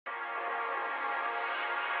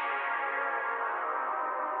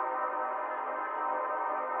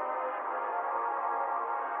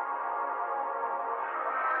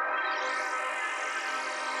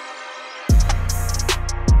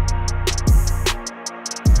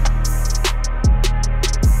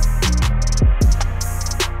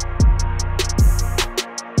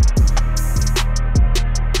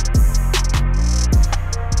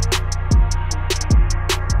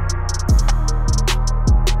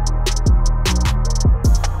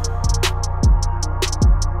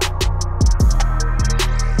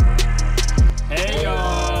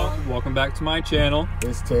back to my channel.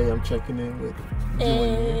 It's Tay, I'm checking in with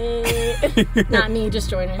Not me,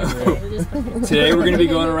 just joining. Today we're going to be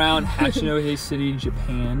going around Hachinohe City,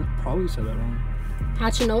 Japan. Probably said that wrong.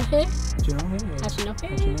 Hachinohe?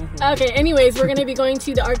 Hachinohe. Okay, anyways, we're going to be going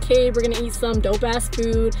to the arcade. We're going to eat some dope-ass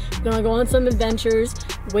food. We're going to go on some adventures.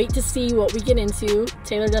 Wait to see what we get into.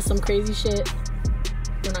 Taylor does some crazy shit.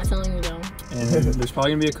 We're not telling you though. And there's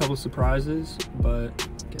probably going to be a couple surprises, but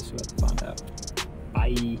guess we'll have to find out.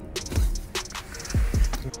 Bye.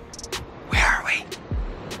 Where are we?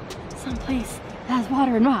 Someplace that has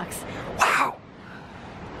water and rocks. Wow.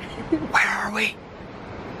 Where are we?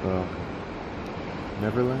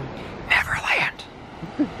 Neverland? Neverland.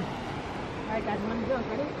 Alright guys, I'm gonna go.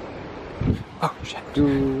 Ready? Oh shit.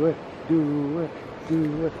 Do it, do it,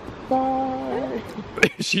 do it. Bye.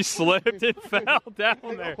 She slipped and fell down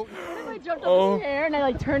there. I jumped up in the air and I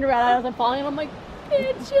like turned around. I was like falling and I'm like,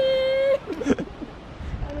 bitches.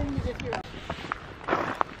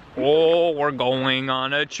 Oh, we're going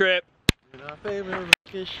on a trip. Our favorite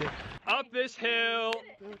vacation. Up this hill.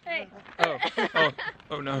 Hey.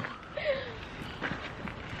 Oh no.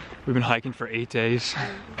 We've been hiking for 8 days.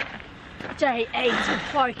 Day 8 of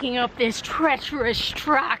hiking up this treacherous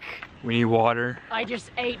track. We need water. I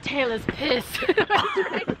just ate Taylor's piss.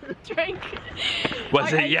 I drank.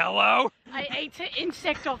 Was it yellow? I ate an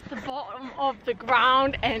insect off the bottom of the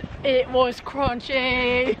ground and it was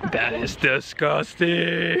crunchy. That is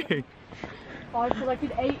disgusting. I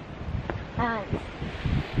collected 8 ants.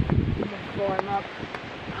 Blow them up.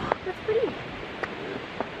 That's pretty.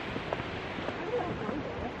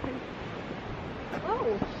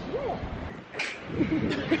 Oh shit.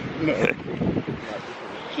 No.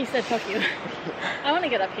 He said fuck you. I want to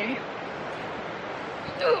get up here.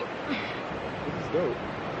 Ooh. It's dope.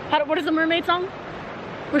 What is the mermaid song?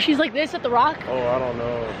 Where she's like this at the rock? Oh, I don't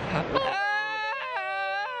know.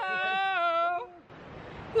 Oh,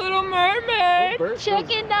 Little Mermaid!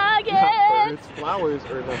 Chicken nuggets! It's flowers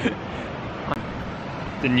or nothing.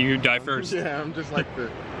 Then you die first. Yeah, I'm just like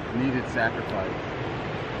the needed sacrifice.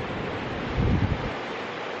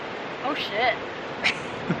 Oh shit.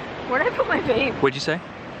 Where'd I put my vape? What'd you say?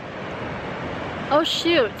 Oh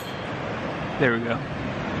shoot. There we go.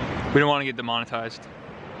 We don't want to get demonetized.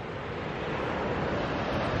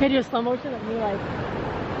 Can I do a slow motion of me like...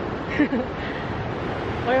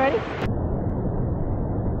 Are you ready?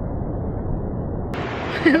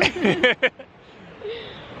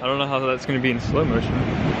 I don't know how that's going to be in slow motion.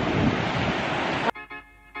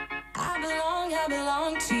 I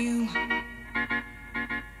belong to you.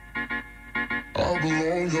 I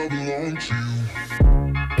belong to you.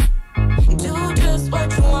 Do just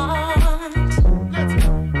what you want.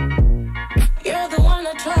 You're the one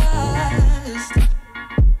I trust.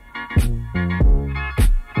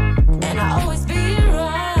 And I always be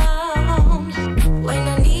around when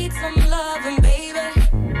I need some loving, baby.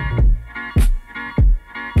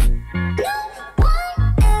 No one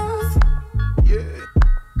else. Yeah.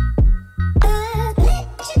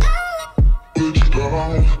 Let you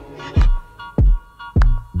down.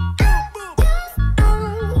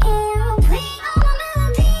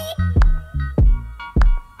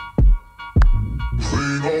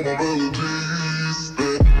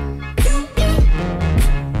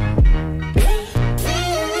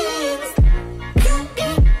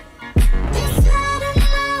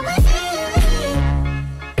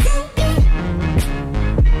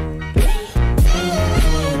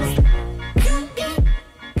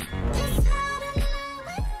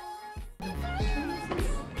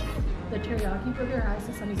 The teriyaki burger has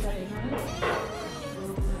the sunny side egg on it.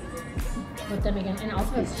 With them again, and it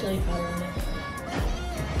also has chili powder on it.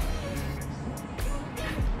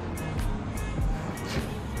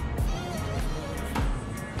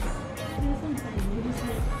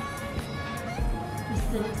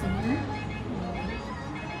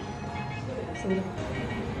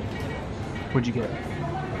 What'd you get?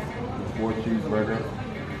 4 cheeseburger.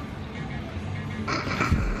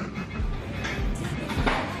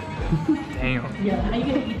 Damn. Yeah, how are you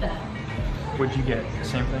gonna eat that? What'd you get? The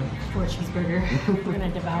same thing? 4 cheeseburger. We're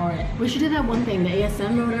gonna devour it. We should do that one thing, the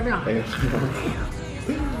ASM or whatever.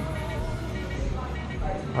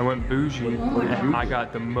 I went bougie and I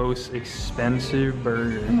got the most expensive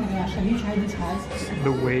burger. Oh my gosh, have you tried these fries?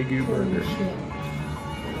 The Wagyu burger. Shit.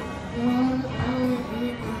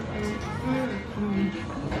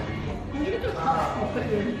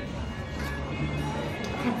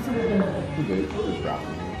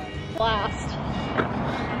 Blast.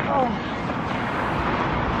 Oh.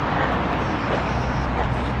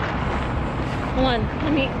 Hold on,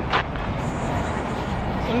 let me.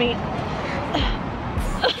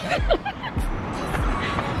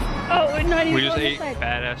 Oh wait. even We know just what to ate say.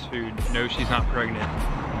 badass food. No, she's not pregnant.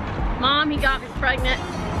 Mom, he got me pregnant.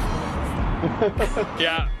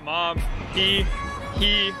 Yeah, Mom, he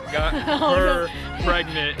got her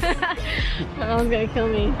pregnant. My mom's gonna kill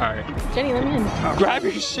me. All right. Jenny, let me in. Grab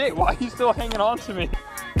your shit. Why are you still hanging on to me?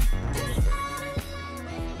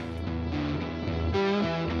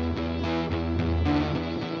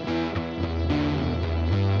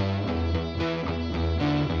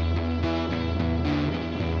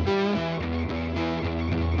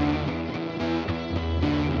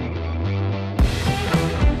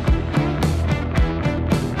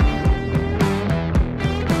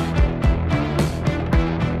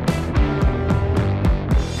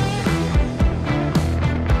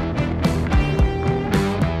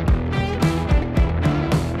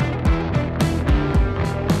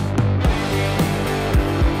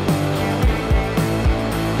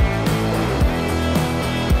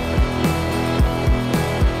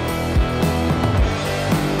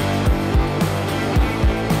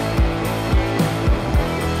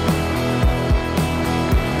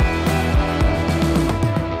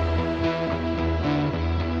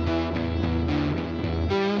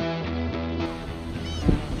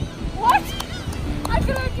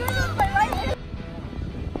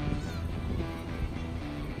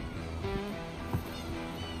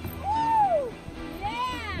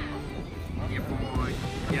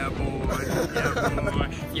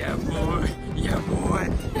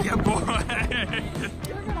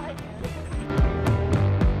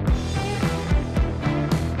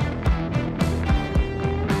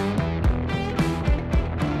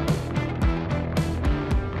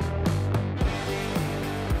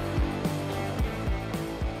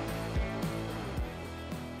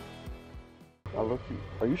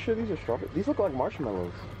 Are you sure these are strawberries? These look like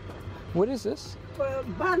marshmallows. What is this?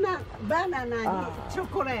 Banana,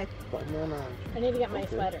 chocolate. Banana. I need to get my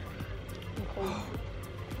sweater. I'm cold.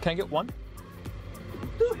 Can I get one?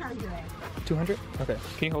 200. 200? Okay.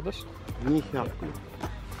 Can you hold this? 200.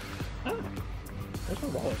 Where's my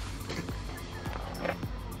wallet?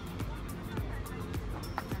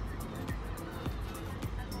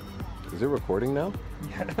 Is it recording now?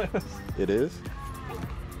 Yes. It is?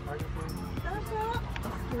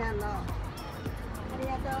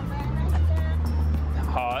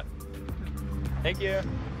 Hot. Thank you.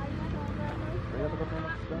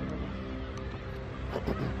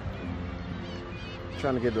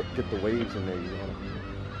 Trying to get the waves in there, you know.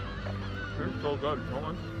 It's so good. Hold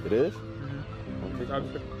on. It is? Where are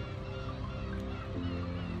you?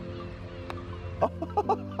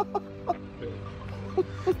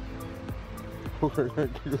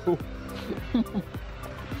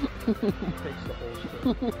 Takes the whole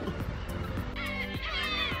shit.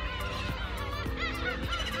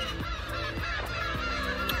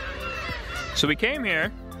 So we came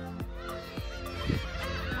here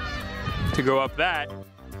to go up that,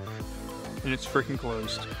 and it's freaking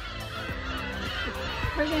closed.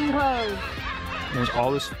 Freaking clothes. There's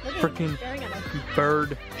all this freaking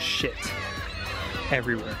bird shit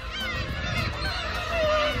everywhere.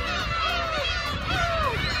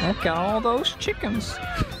 Look at all those chickens.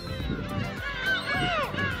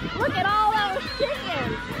 Look at all those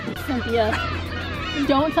chickens. Cynthia,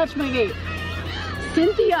 don't touch my gate.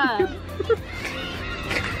 Cynthia.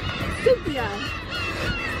 Cynthia.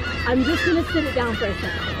 I'm just gonna sit it down for a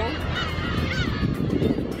second, okay?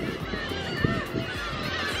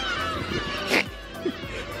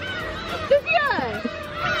 Cynthia!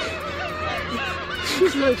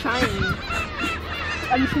 She's really trying.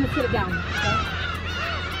 I'm just gonna sit it down, okay?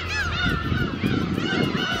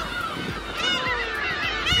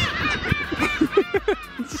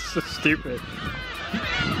 This is so stupid.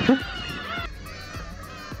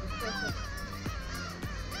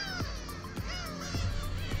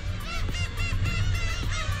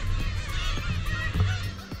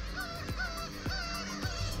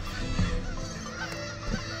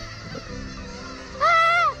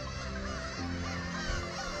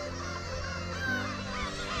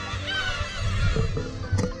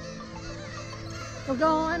 We're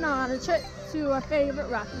going on a trip to our favorite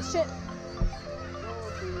rocky ship.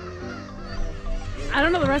 I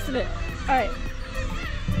don't know the rest of it. Alright.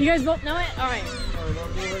 You guys both know it? Alright.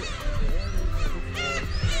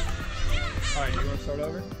 Alright, you want to start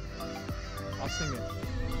over? I'll sing it.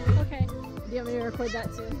 Okay. Do you want me to record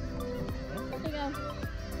that too? There you go.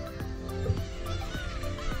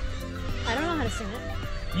 I don't know how to sing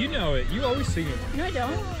it. You know it. You always sing it. No, I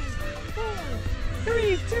don't.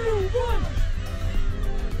 3, 2, 1.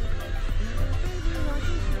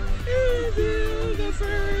 Do the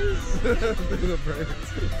birds. Do the birds.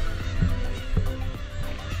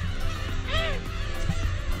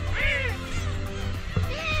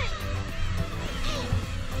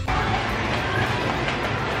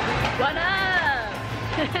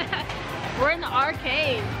 We're in the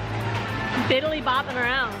arcade. Biddly bopping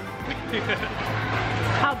around.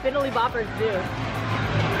 How biddly boppers do.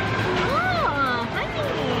 Oh, hi.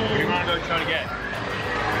 What do you want to go try to get?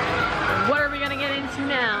 What are we gonna get into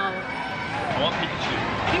now? I want Pikachu.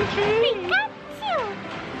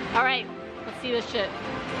 Pikachu! Alright, let's see this shit.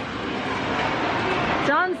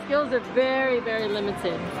 John's skills are very, very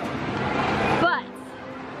limited. But,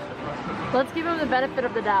 let's give him the benefit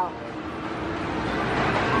of the doubt.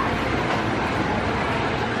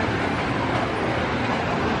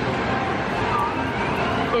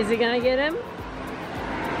 Is he gonna get him?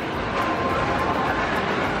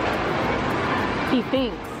 He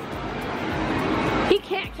thinks. He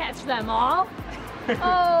can't catch them all.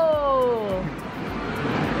 Oh!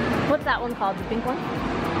 What's that one called? The pink one?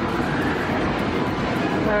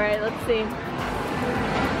 Alright, let's see.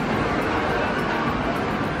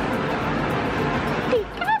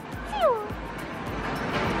 Pikachu!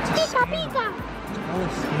 Pika Pika!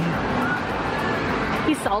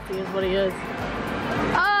 He's salty is what he is.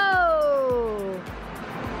 Oh!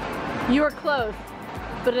 You were close,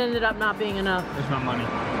 but it ended up not being enough. Where's my money?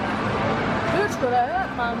 Who's gonna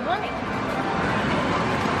have my money?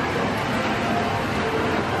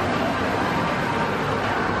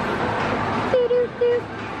 Doo-doo-doo.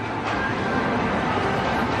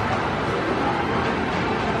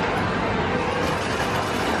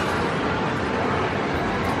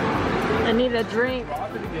 I need a drink.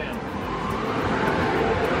 Drop it again.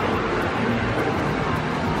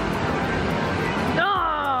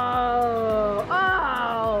 Oh! Oh!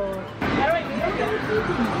 How do I do it?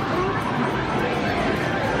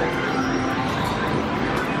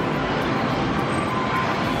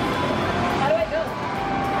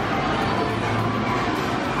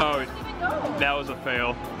 That was a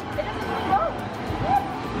fail.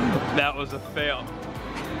 That was a fail.